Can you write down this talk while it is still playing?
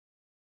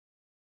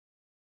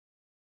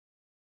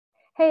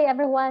Hey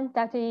everyone,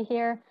 Dr. Yi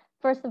here.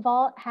 First of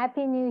all,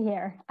 Happy New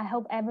Year. I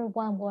hope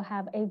everyone will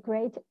have a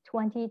great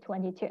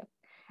 2022.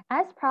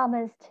 As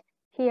promised,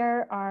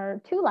 here are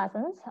 2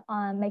 lessons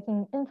on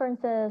making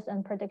inferences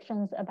and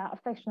predictions about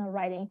fictional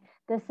writing.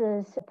 This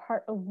is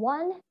part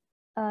 1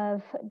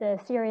 of the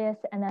series,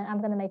 and then I'm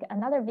going to make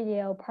another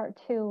video, part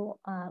 2,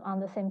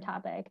 on the same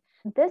topic.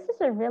 This is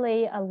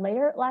really a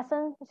later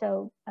lesson,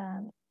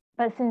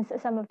 but since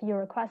some of you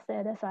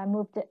requested, so I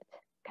moved it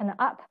kind of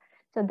up.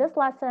 So this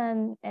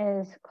lesson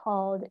is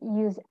called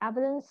Use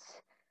Evidence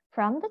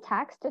from the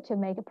Text to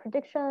make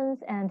predictions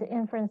and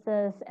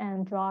inferences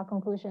and draw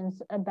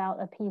conclusions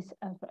about a piece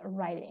of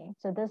writing.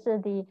 So this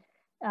is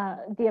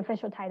the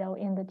official title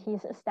in the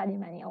TEAS study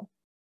manual.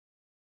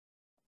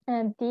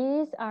 And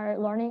these are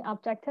learning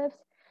objectives.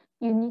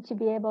 You need to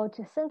be able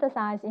to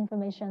synthesize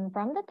information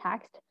from the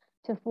text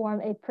to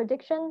form a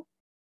prediction,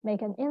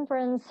 make an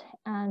inference,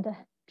 and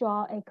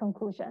draw a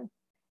conclusion.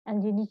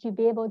 And you need to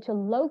be able to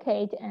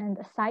locate and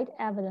cite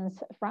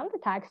evidence from the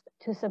text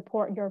to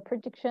support your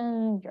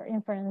prediction, your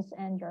inference,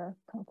 and your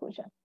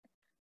conclusion.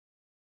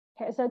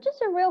 Okay, so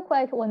just a real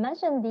quick, we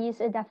mentioned these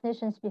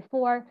definitions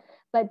before,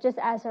 but just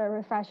as a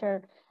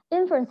refresher,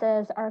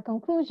 inferences are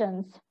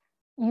conclusions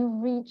you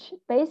reach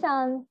based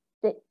on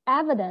the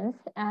evidence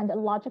and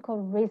logical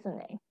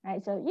reasoning,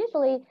 right? So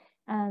usually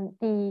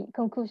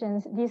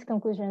these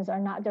conclusions are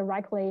not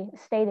directly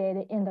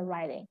stated in the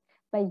writing,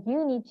 but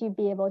you need to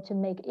be able to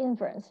make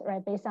inference,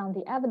 right, based on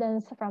the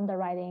evidence from the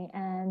writing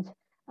and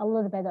a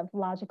little bit of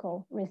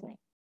logical reasoning.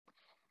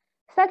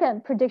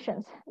 Second,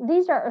 predictions.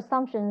 These are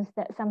assumptions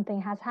that something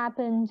has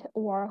happened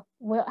or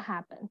will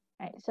happen,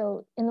 right?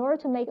 So in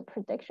order to make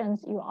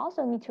predictions, you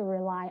also need to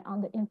rely on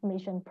the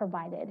information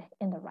provided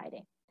in the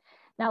writing.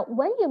 Now,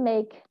 when you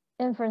make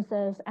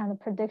inferences and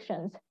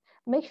predictions,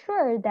 make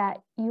sure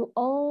that you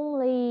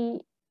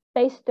only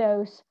base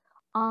those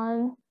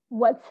on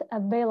what's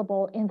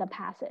available in the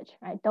passage,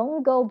 right?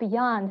 Don't go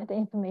beyond the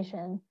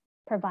information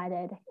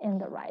provided in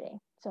the writing.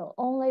 So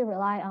only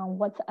rely on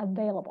what's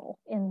available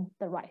in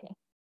the writing.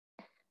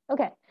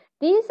 Okay,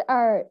 these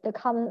are the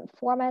common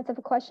formats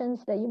of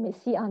questions that you may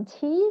see on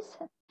TEAS.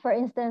 For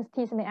instance,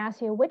 TEAS may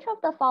ask you, which of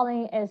the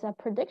following is a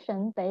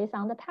prediction based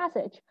on the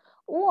passage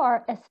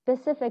or a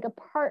specific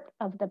part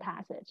of the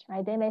passage,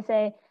 right? They may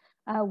say,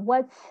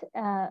 what's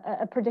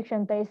a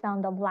prediction based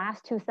on the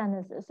last 2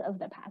 sentences of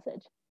the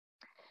passage?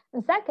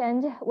 And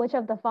second, which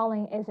of the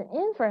following is an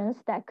inference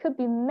that could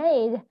be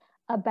made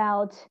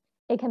about,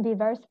 it can be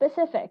very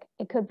specific.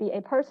 It could be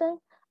a person,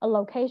 a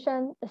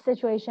location, a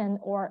situation,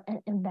 or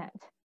an event.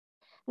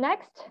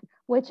 Next,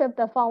 which of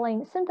the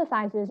following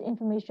synthesizes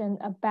information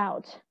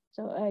about?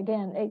 So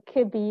again, it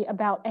could be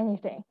about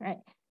anything, right?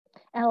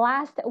 And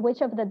last,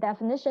 which of the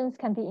definitions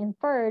can be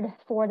inferred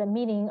for the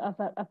meaning of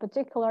a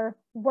particular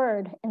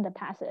word in the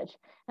passage?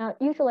 Now,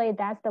 usually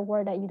that's the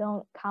word that you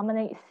don't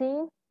commonly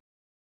see,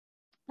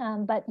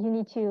 but you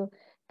need to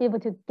be able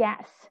to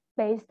guess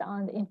based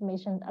on the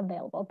information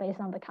available,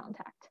 based on the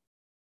context.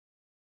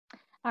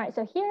 All right,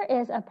 so here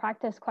is a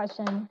practice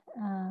question.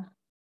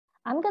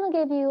 I'm going to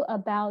give you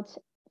about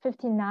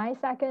 59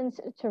 seconds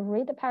to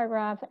read the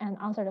paragraph and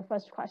answer the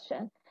first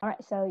question. All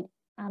right, so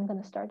I'm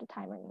going to start the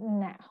timer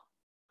now.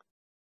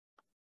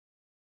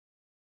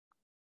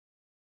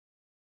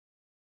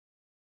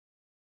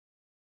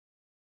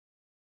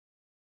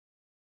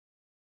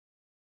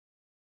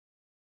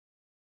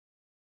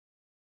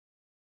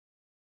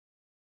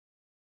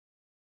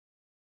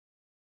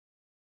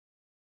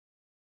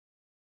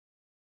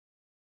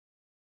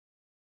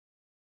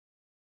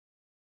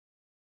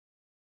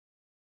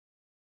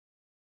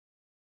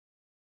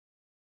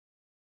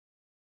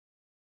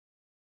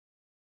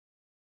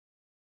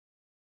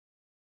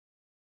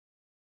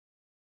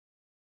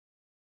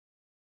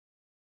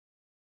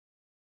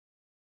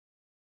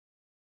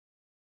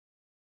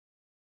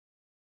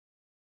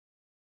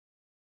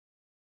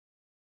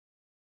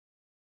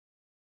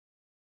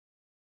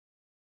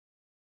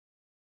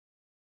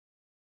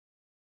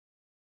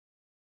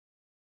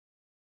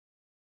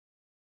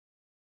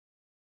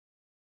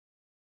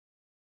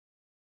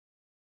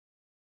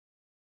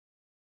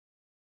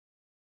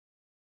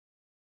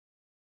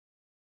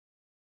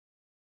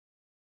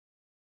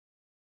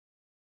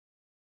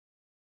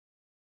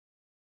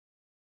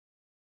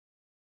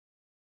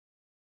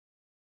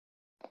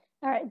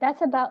 All right,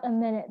 that's about a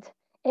minute.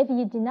 If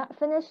you did not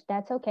finish,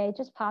 that's okay.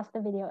 Just pause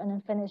the video and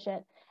then finish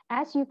it.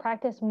 As you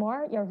practice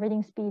more, your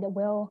reading speed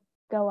will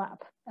go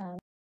up.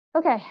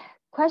 Okay,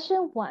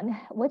 question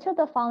 1. Which of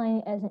the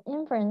following is an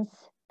inference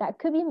that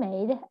could be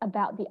made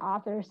about the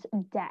author's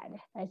death?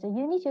 Right, so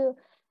you need to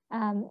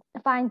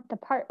find the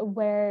part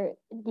where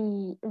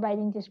the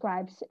writing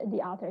describes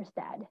the author's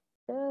death.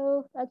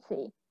 So let's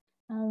see.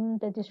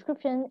 The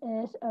description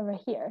is over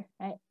here,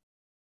 right?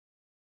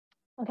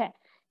 Okay.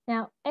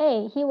 Now,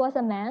 A, he was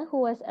a man who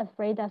was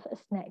afraid of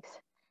snakes.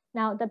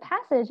 Now, the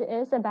passage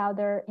is about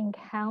their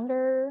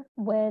encounter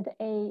with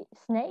a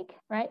snake,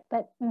 right?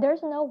 But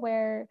there's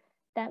nowhere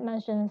that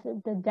mentions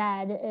the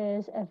dad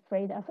is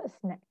afraid of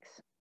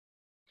snakes.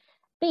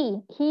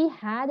 B, he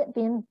had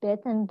been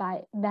bitten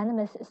by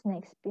venomous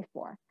snakes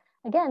before.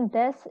 Again,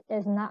 this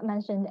is not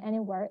mentioned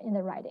anywhere in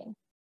the writing.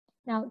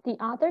 Now, the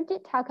author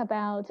did talk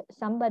about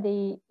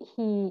somebody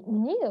he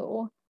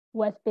knew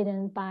was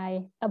bitten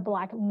by a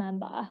black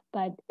mamba,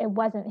 but it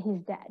wasn't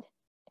his dad.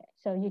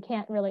 So you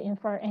can't really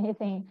infer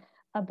anything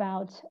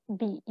about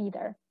B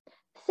either.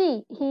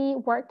 C, he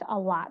worked a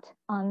lot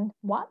on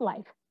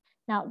wildlife.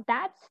 Now,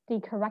 that's the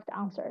correct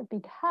answer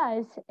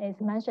because it's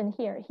mentioned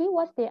here. He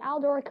was the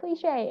outdoor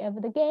cliche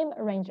of the game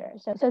ranger.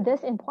 So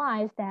this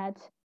implies that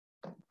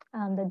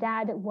the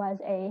dad was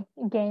a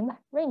game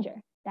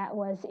ranger. That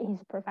was his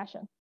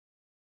profession.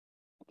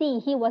 D,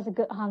 he was a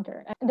good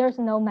hunter. There's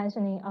no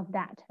mentioning of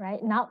that,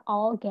 right? Not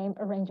all game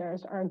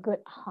rangers are good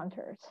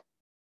hunters.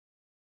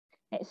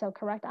 Okay, so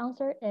correct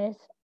answer is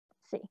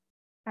C.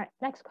 All right,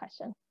 next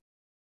question.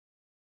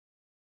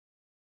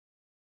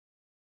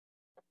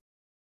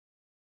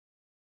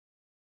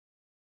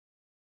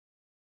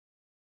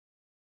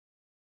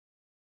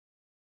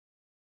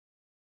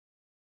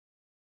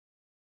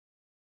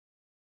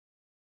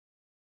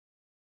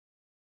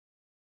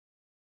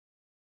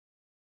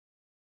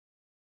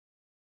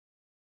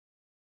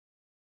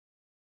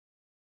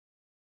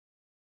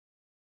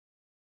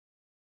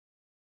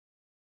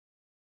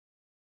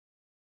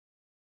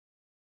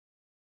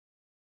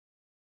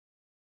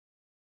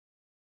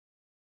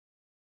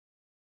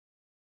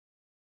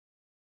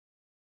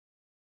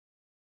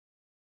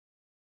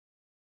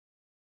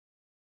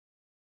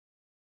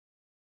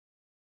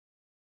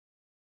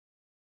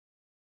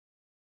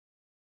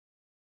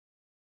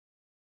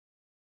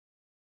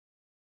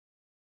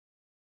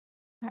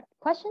 All right,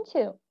 question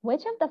 2. Which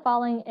of the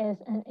following is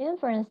an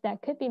inference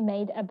that could be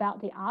made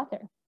about the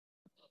author?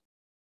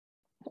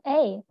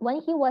 A, when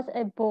he was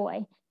a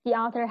boy, the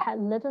author had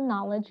little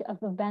knowledge of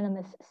the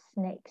venomous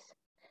snakes.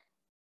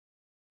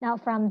 Now,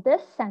 from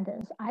this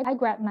sentence, I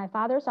grabbed my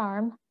father's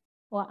arm.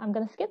 Well, I'm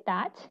going to skip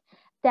that.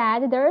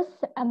 Dad, there's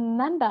a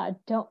mamba,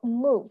 don't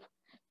move.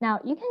 Now,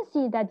 you can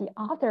see that the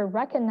author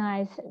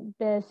recognized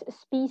this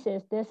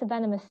species, this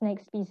venomous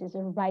snake species,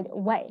 right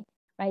away,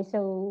 right?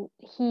 So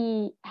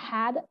he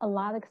had a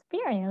lot of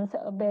experience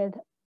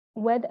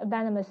with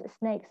venomous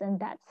snakes, and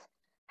that's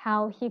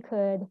how he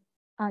could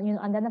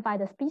identify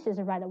the species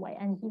right away.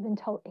 And he even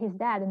told his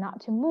dad not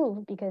to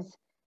move because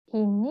he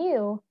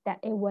knew that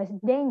it was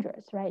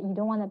dangerous, right? You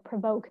don't want to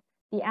provoke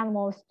the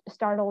animal,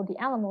 startle the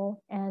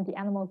animal, and the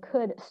animal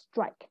could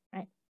strike,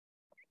 right?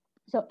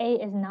 So A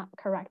is not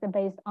correct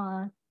based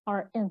on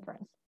our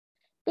inference.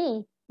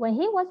 B, when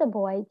he was a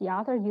boy, the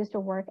author used to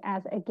work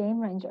as a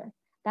game ranger.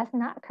 That's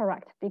not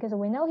correct because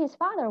we know his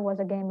father was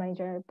a game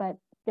ranger, but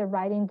the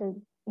writing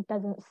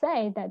doesn't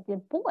say that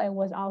the boy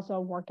was also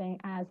working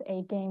as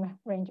a game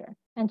ranger.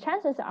 And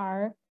chances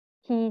are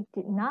he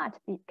did not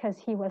because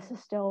he was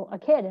still a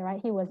kid, right?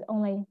 He was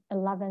only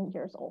 11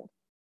 years old.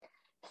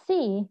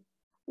 C,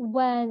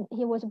 when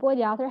he was a boy,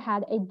 the author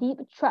had a deep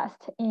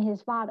trust in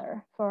his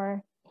father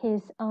for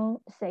his own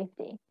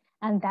safety.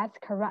 And that's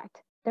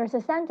correct. There's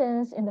a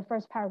sentence in the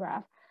first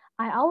paragraph.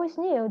 I always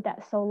knew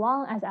that so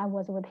long as I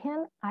was with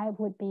him, I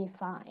would be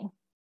fine.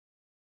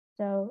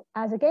 So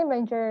as a game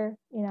ranger,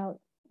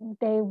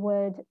 they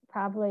would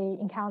probably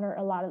encounter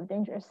a lot of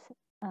dangerous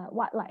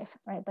wildlife,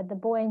 right? But the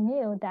boy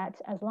knew that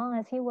as long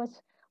as he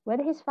was with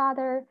his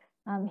father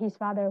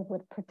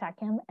would protect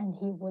him and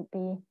he would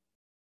be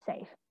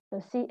safe.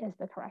 So C is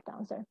the correct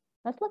answer.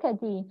 Let's look at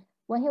D.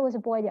 When he was a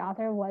boy, the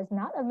author was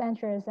not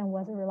adventurous and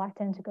was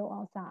reluctant to go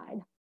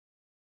outside.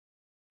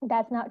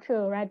 That's not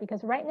true, right?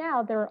 Because right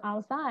now they're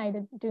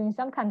outside doing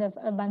some kind of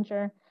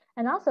adventure.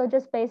 And also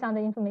just based on the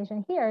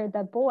information here,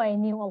 the boy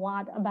knew a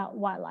lot about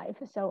wildlife.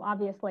 So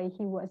obviously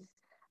he was,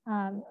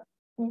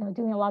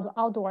 doing a lot of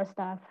outdoor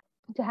stuff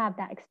to have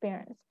that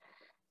experience.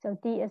 So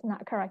D is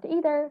not correct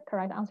either.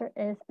 Correct answer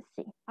is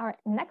C. All right,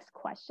 next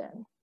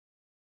question.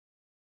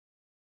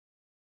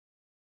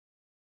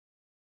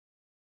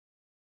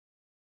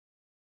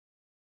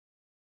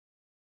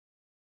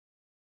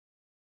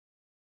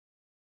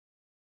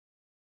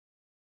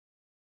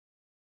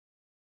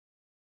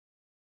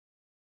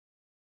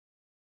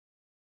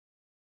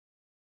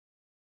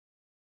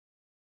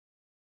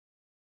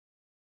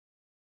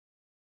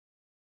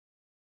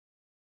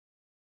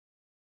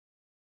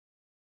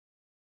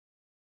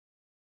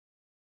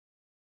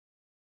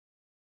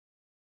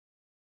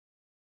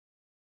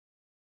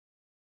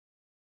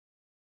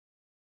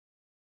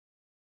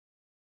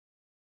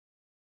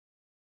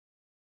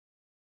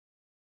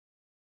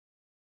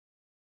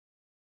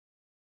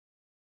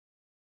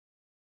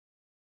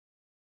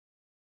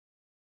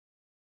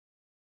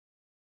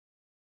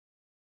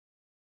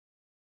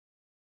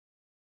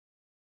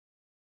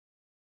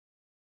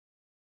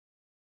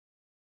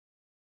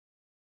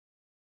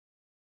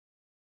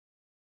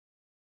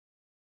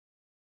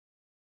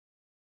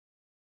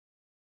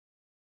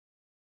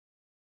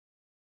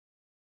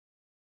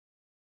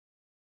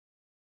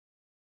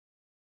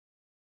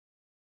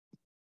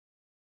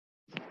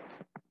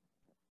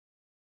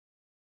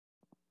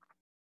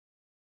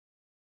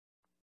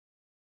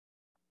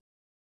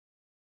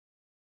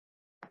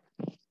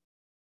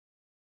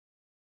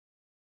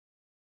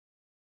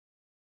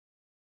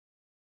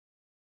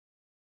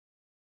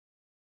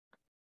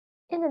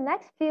 In the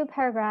next few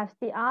paragraphs,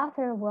 the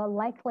author will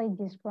likely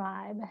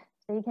describe,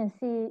 so you can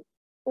see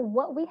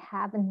what we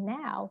have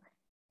now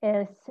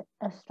is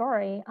a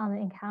story on an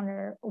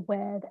encounter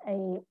with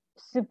a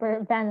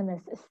super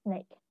venomous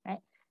snake, right?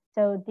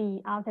 So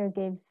the author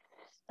gives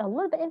a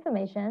little bit of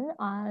information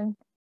on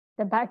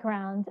the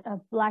background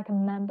of black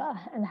mamba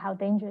and how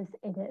dangerous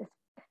it is.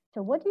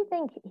 So what do you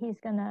think he's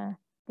gonna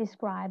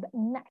describe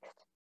next?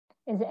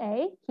 Is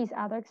A, his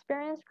other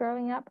experience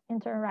growing up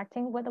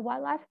interacting with the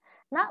wildlife?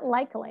 Not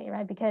likely,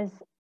 right? Because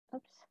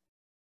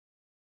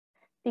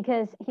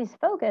his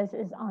focus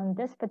is on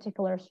this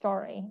particular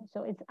story.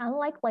 So it's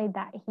unlikely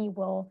that he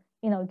will,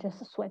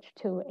 just switch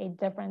to a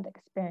different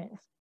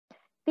experience.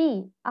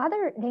 B,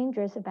 other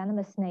dangerous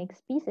venomous snake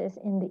species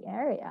in the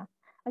area.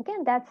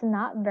 Again, that's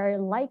not very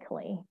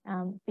likely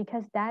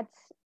because that's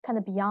kind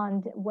of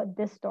beyond what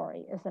this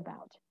story is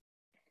about.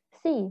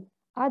 C,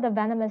 are the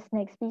venomous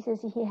snake species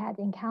he had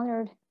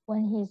encountered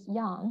when he's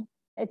young?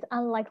 It's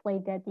unlikely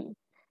that the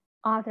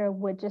author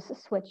would just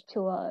switch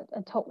to a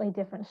totally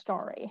different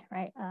story,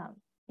 right?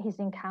 His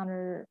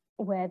encounter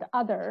with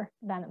other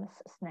venomous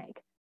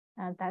snake.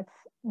 That's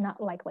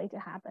not likely to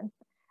happen.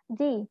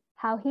 D,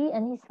 how he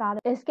and his father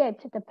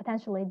escaped the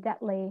potentially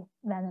deadly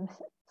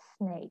venomous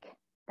snake.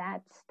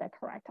 That's the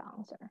correct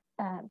answer.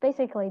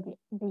 Basically,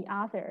 the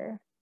author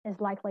is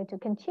likely to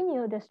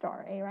continue the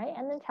story, right?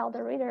 And then tell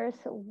the readers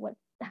what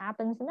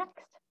happens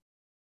next.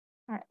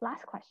 All right,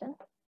 last question.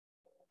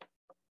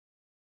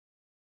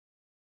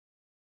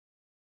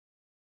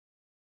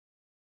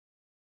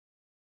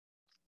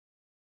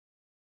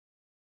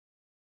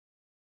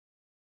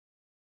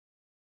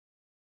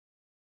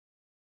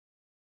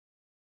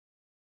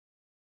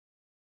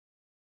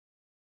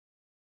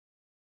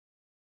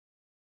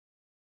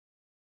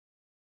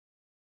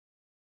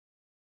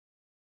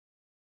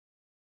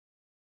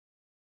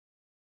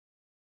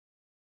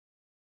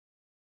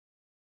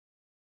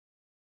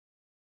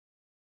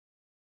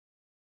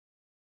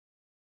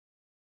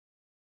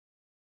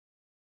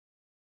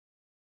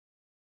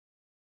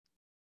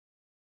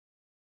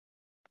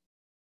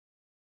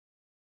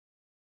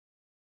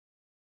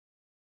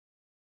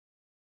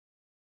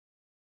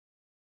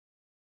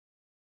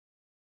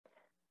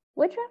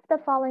 Which of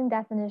the following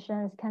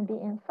definitions can be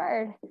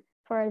inferred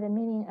for the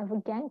meaning of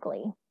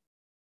gangly?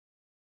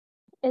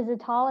 Is it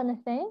tall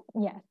and thin?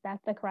 Yes,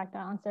 that's the correct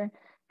answer.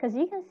 Because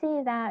you can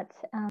see that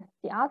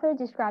the author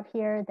described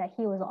here that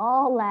he was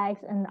all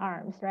legs and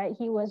arms, right?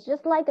 He was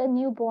just like a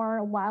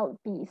newborn wild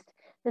beast.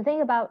 The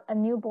thing about a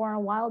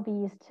newborn wild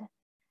beast,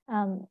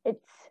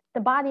 the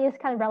body is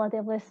kind of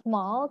relatively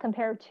small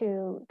compared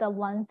to the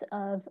length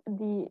of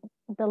the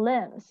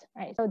limbs,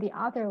 right? So the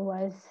author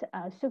was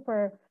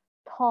super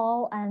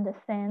tall and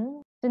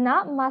thin, so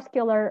not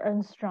muscular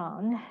and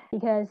strong,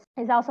 because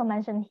it's also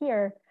mentioned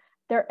here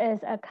there is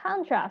a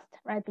contrast,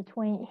 right,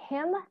 between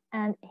him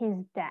and his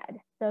dad.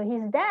 So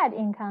his dad,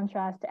 in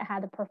contrast,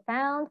 had a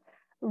profound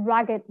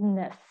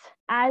ruggedness,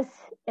 as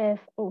if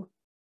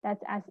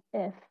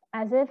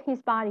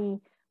his body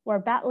were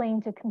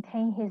battling to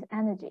contain his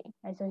energy.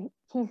 Right? So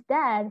his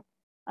dad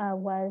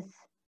was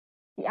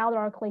the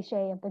outdoor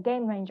cliche of the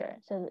game ranger.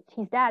 So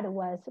his dad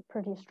was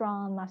pretty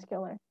strong,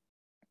 muscular.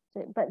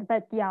 So,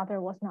 but the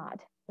author was not.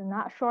 So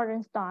not short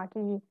and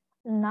stocky,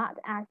 not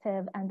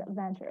active and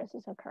adventurous.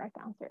 So correct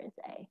answer is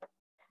A.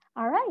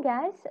 All right,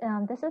 guys,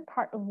 this is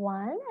part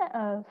 1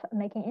 of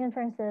making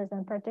inferences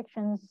and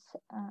predictions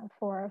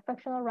for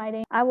fictional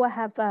writing. I will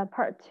have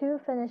part 2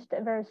 finished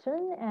very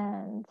soon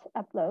and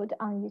upload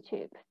on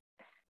YouTube.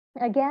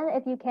 Again,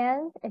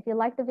 if you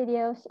like the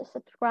videos,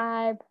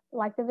 subscribe,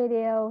 like the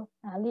video,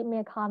 leave me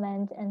a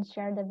comment and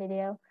share the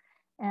video.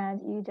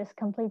 And you just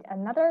complete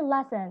another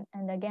lesson.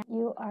 And again,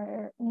 you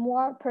are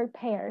more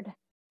prepared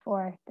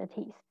for the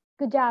TEAS.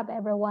 Good job,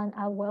 everyone.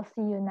 I will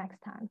see you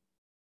next time.